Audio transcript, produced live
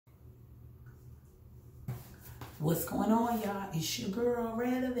What's going on, y'all? It's your girl,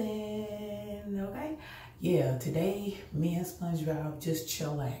 Relevant, okay? Yeah, today, me and SpongeBob just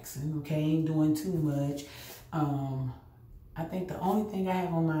chillaxing, okay? Ain't doing too much. I think the only thing I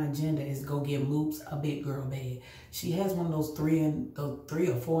have on my agenda is go get Moops a big girl bed. She has one of those three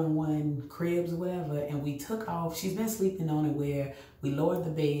or four in one cribs or whatever, and we took off. She's been sleeping on it where we lowered the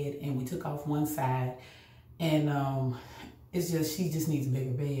bed and we took off one side, and it's just she just needs a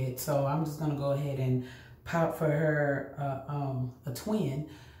bigger bed. So I'm just gonna go ahead and pop for her a twin.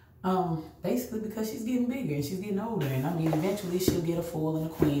 Basically because she's getting bigger and she's getting older, and I mean eventually she'll get a full and a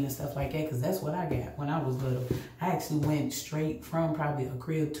queen and stuff like that, because that's what I got when I was little. I actually went straight from probably a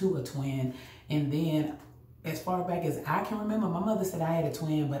crib to a twin, and then as far back as I can remember, my mother said I had a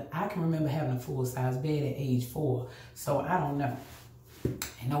twin, but I can remember having a full-size bed at age 4, so I don't know.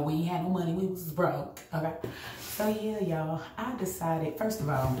 You know, we ain't had no money, we was broke, okay? So yeah, y'all, I decided, first of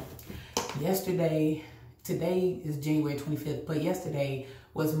all, today is January 25th, but yesterday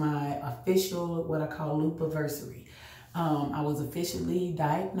was my official, what I call Lupaversary. I was officially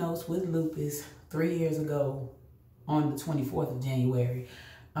diagnosed with lupus 3 years ago on the 24th of January.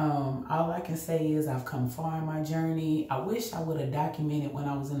 All I can say is I've come far in my journey. I wish I would have documented when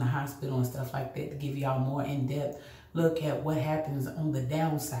I was in the hospital and stuff like that to give y'all more in-depth look at what happens on the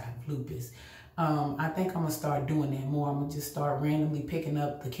downside of lupus. I think I'm gonna start doing that more. I'm gonna just start randomly picking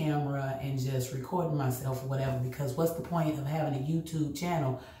up the camera and just recording myself or whatever, because what's the point of having a YouTube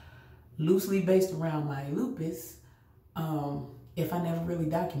channel loosely based around my lupus if I never really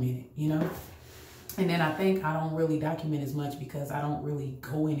document it, you know? And then I think I don't really document as much because I don't really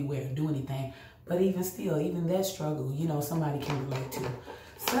go anywhere or do anything. But even still, even that struggle, you know, somebody can relate to.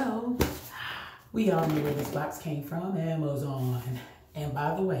 So we all know where this box came from, Amazon. And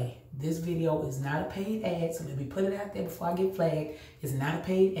by the way, this video is not a paid ad, so let me put it out there before I get flagged. It's not a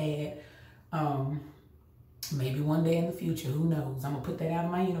paid ad. Maybe one day in the future, who knows? I'm gonna put that out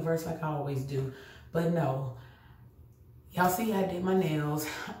of my universe like I always do. But no, y'all see I did my nails.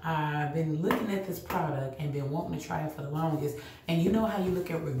 I've been looking at this product and been wanting to try it for the longest. And you know how you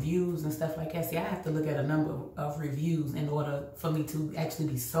look at reviews and stuff like that? See, I have to look at a number of reviews in order for me to actually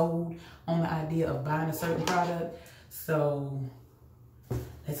be sold on the idea of buying a certain product. So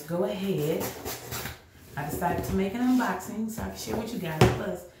let's go ahead. I decided to make an unboxing so I can share with you guys.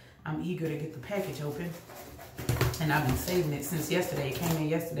 Plus, I'm eager to get the package open. And I've been saving it since yesterday. It came in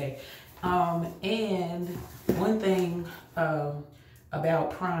yesterday. And one thing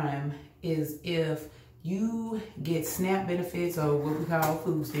about Prime is if you get SNAP benefits or what we call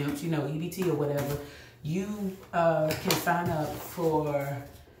food stamps, you know, EBT or whatever, you can sign up for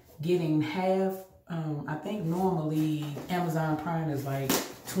getting half. I think normally Amazon Prime is like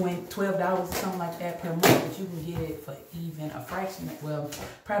 $12 or something like that per month, but you can get it for even a fraction, well,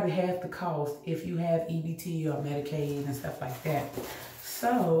 probably half the cost if you have EBT or Medicaid and stuff like that.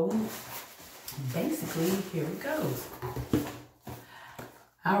 So basically, here it goes.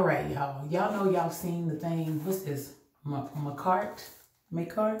 All right, y'all. Y'all know y'all seen the thing. What's this? Macart?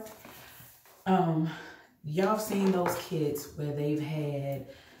 Y'all seen those kits where they've had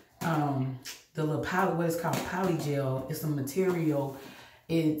the little what is called polygel. It's a material.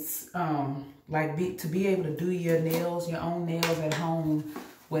 It's to be able to do your nails, your own nails at home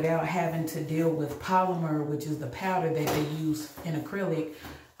without having to deal with polymer, which is the powder that they use in acrylic,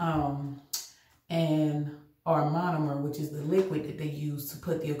 or monomer, which is the liquid that they use to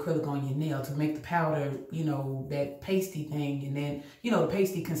put the acrylic on your nail to make the powder, you know, that pasty thing, and then, you know, the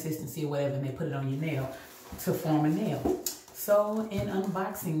pasty consistency or whatever, and they put it on your nail to form a nail. So in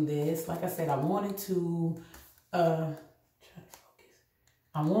unboxing this, like I said, I wanted to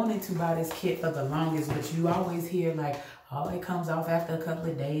buy this kit for the longest, but you always hear like, oh, it comes off after a couple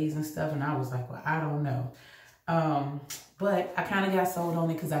of days and stuff, and I was like, well, I don't know. But I kind of got sold on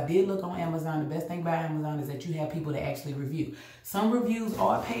it because I did look on Amazon. The best thing about Amazon is that you have people that actually review. Some reviews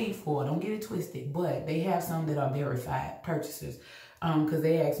are paid for, don't get it twisted, but they have some that are verified purchasers because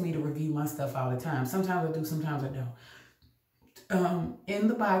they ask me to review my stuff all the time. Sometimes I do, sometimes I don't. In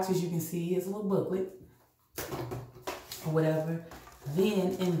the box, as you can see, is a little booklet or whatever.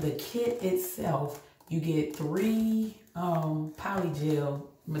 Then in the kit itself, you get 3 polygel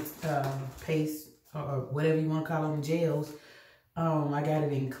paste, or whatever you want to call them, gels. I got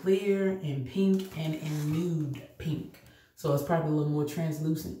it in clear, in pink, and in nude pink. So it's probably a little more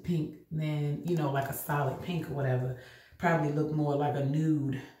translucent pink than, you know, like a solid pink or whatever. Probably look more like a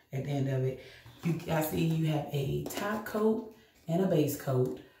nude at the end of it. I see you have a top coat and a base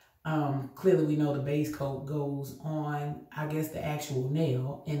coat. Clearly we know the base coat goes on, I guess, the actual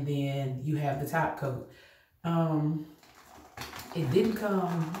nail, and then you have the top coat. It didn't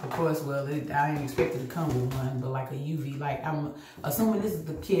come, of course, well, I didn't expect it to come with one, but like a UV light. I'm assuming this is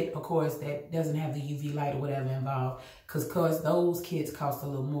the kit, of course, that doesn't have the UV light or whatever involved, because, of course, those kits cost a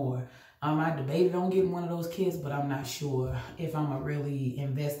little more. I debated on getting one of those kits, but I'm not sure if I'm gonna really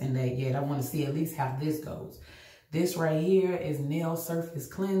invest in that yet. I want to see at least how this goes. This right here is nail surface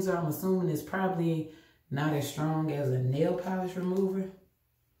cleanser. I'm assuming it's probably not as strong as a nail polish remover.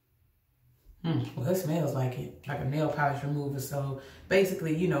 Well, it smells like it, like a nail polish remover. So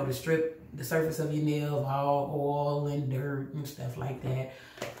basically, you know, to strip the surface of your nail of all oil and dirt and stuff like that.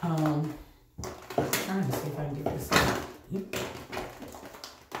 I'm trying to see if I can get this out.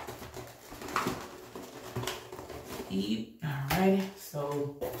 Alrighty,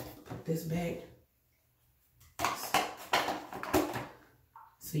 so put this back.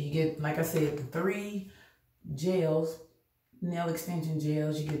 So you get, like I said, the 3 gels, nail extension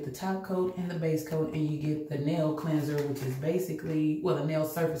gels. You get the top coat and the base coat, and you get the nail cleanser, which is basically, well, the nail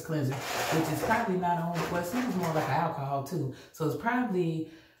surface cleanser, which is probably not only, well, it seems more like alcohol too. So it's probably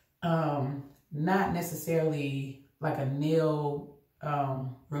not necessarily like a nail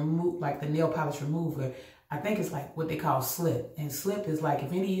like the nail polish remover. I think it's like what they call slip. And slip is like,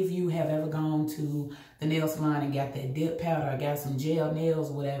 if any of you have ever gone to the nail salon and got that dip powder or got some gel nails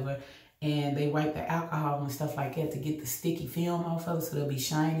or whatever, and they wipe the alcohol and stuff like that to get the sticky film off of it so they'll be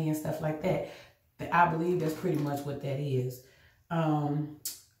shiny and stuff like that. I believe that's pretty much what that is.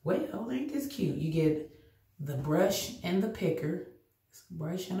 Well, ain't this cute? You get the brush and the picker. It's a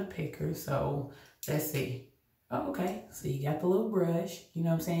brush and a picker. So let's see. Oh, okay. So you got the little brush, you know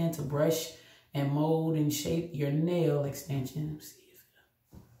what I'm saying, to brush and mold and shape your nail extension. Let's see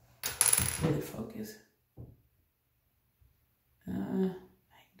if it'll really focus.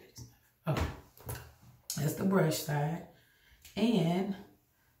 Okay, that's the brush side. And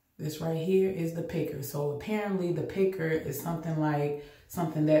this right here is the picker. So apparently the picker is something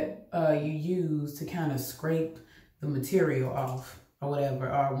that you use to kind of scrape the material off or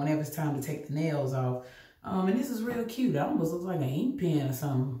whatever, or whenever it's time to take the nails off. And this is real cute. It almost looks like an ink pen or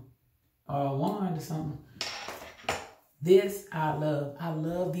something, or a wand or something. This I love. I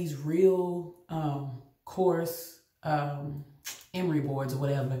love these real coarse emery boards or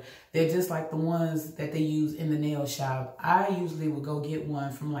whatever. They're just like the ones that they use in the nail shop. I usually would go get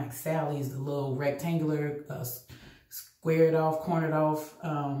one from like Sally's, the little rectangular, squared off, cornered off.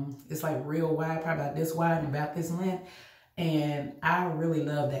 It's like real wide, probably about this wide and about this length. And I really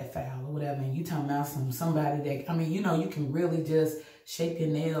love that file or whatever. And you talking about somebody that, I mean, you know, you can really just shape your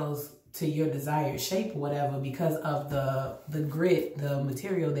nails to your desired shape or whatever because of the grit, the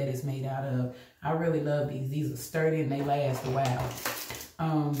material that it's made out of. I really love these. These are sturdy and they last a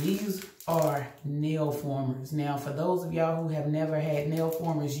while. These are nail formers. Now, for those of y'all who have never had nail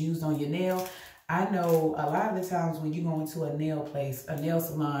formers used on your nail, I know a lot of the times when you go into a nail place, a nail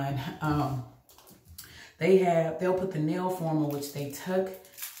salon, they'll put the nail former, which they tuck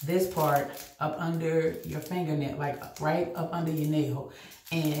this part up under your fingernail, like right up under your nail,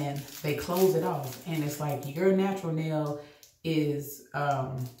 and they close it off. And it's like your natural nail is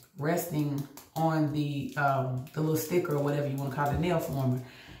resting on the little sticker or whatever you want to call the nail former.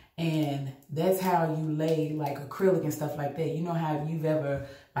 And that's how you lay like acrylic and stuff like that. You know how you've ever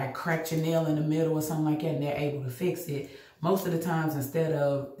like cracked your nail in the middle or something like that and they're able to fix it. Most of the times, instead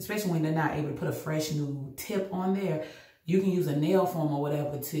of, especially when they're not able to put a fresh new tip on there, you can use a nail form or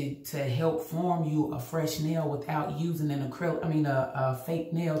whatever to help form you a fresh nail without using an acrylic, a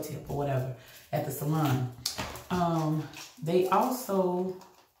fake nail tip or whatever at the salon. They also,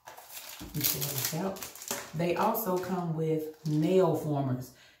 let me pull this out. They also come with nail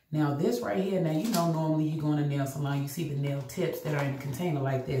formers. Now this right here, now you know normally you go in a nail salon, you see the nail tips that are in a container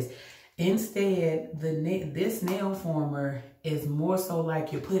like this. Instead, this nail former is more so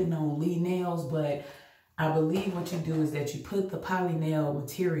like you're putting on Lee nails, but I believe what you do is that you put the poly nail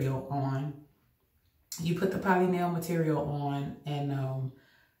material on. You put the poly nail material on and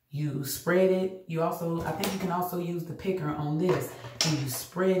you spread it. You also, I think you can also use the picker on this and you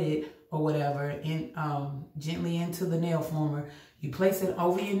spread it or whatever in gently into the nail former. You place it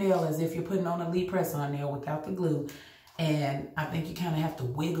over your nail as if you're putting on a Lee press-on nail without the glue. And I think you kind of have to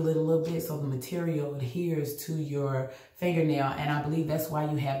wiggle it a little bit so the material adheres to your fingernail. And I believe that's why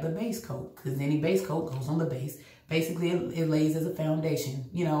you have the base coat, because any base coat goes on the base. Basically, it lays as a foundation,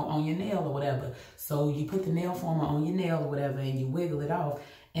 you know, on your nail or whatever. So you put the nail former on your nail or whatever and you wiggle it off.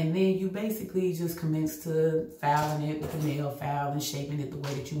 And then you basically just commence to filing it with the nail file and shaping it the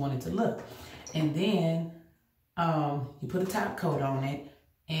way that you want it to look. And then you put a top coat on it,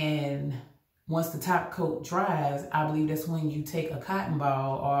 and once the top coat dries, I believe that's when you take a cotton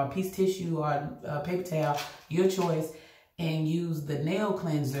ball or a piece of tissue or a paper towel, your choice, and use the nail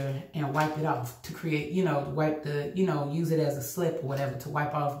cleanser and wipe it off to create, wipe the, use it as a slip or whatever to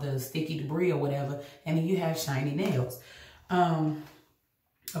wipe off the sticky debris or whatever. And then you have shiny nails.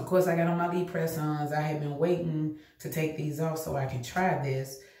 Of course, I got on my Lee press-ons. I have been waiting to take these off so I can try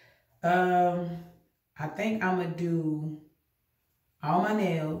this. I think I'm going to do all my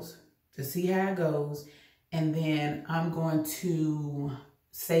nails to see how it goes. And then I'm going to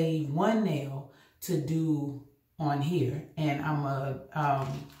save one nail to do on here. And I'm going to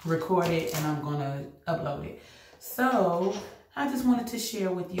record it and I'm going to upload it. So I just wanted to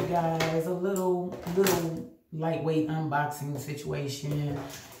share with you guys a little lightweight unboxing situation.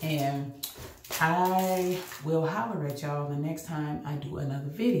 And I will holler at y'all the next time I do another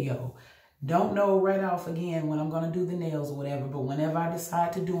video. Don't know right off again when I'm going to do the nails or whatever, but whenever I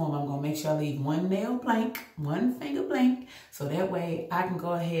decide to do them, I'm going to make sure I leave one nail blank, one finger blank, so that way I can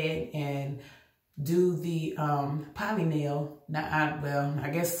go ahead and do the poly nail. Now, I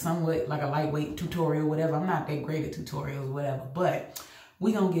guess somewhat like a lightweight tutorial, whatever. I'm not that great at tutorials, whatever, but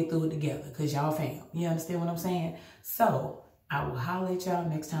we going to get through it together because y'all fam. You understand what I'm saying? So I will holler at y'all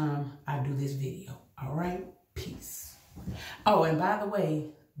next time I do this video. All right? Peace. Oh, and by the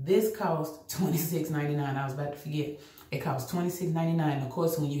way, this costs $26.99. I was about to forget. It costs $26.99. Of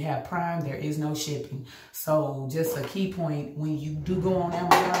course, when you have Prime, there is no shipping. So just a key point, when you do go on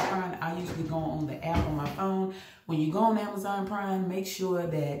Amazon Prime, I usually go on the app on my phone. When you go on Amazon Prime, make sure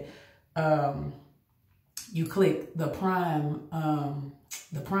that you click the Prime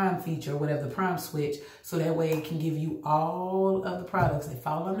feature, whatever, the Prime switch, so that way it can give you all of the products that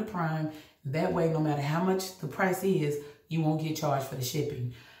fall under Prime. That way, no matter how much the price is, you won't get charged for the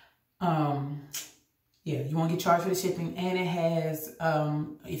shipping. Yeah, you won't get charged for the shipping. And it has,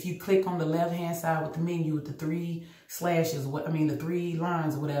 if you click on the left-hand side with the menu with the three slashes, the 3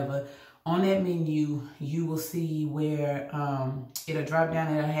 lines or whatever, on that menu, you will see where it'll drop down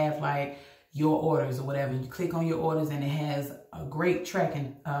and it'll have like your orders or whatever. You click on your orders and it has a great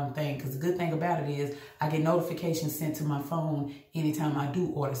tracking thing. Because the good thing about it is I get notifications sent to my phone anytime I do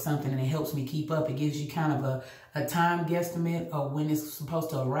order something, and it helps me keep up. It gives you kind of a time guesstimate of when it's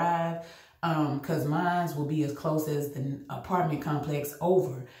supposed to arrive. Because mine will be as close as the apartment complex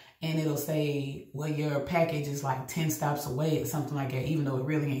over. And it'll say, well, your package is like 10 stops away or something like that, even though it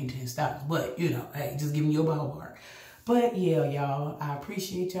really ain't 10 stops. But, hey, just giving you a ballpark. But yeah, y'all, I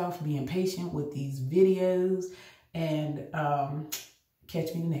appreciate y'all for being patient with these videos. And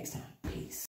catch me the next time. Peace.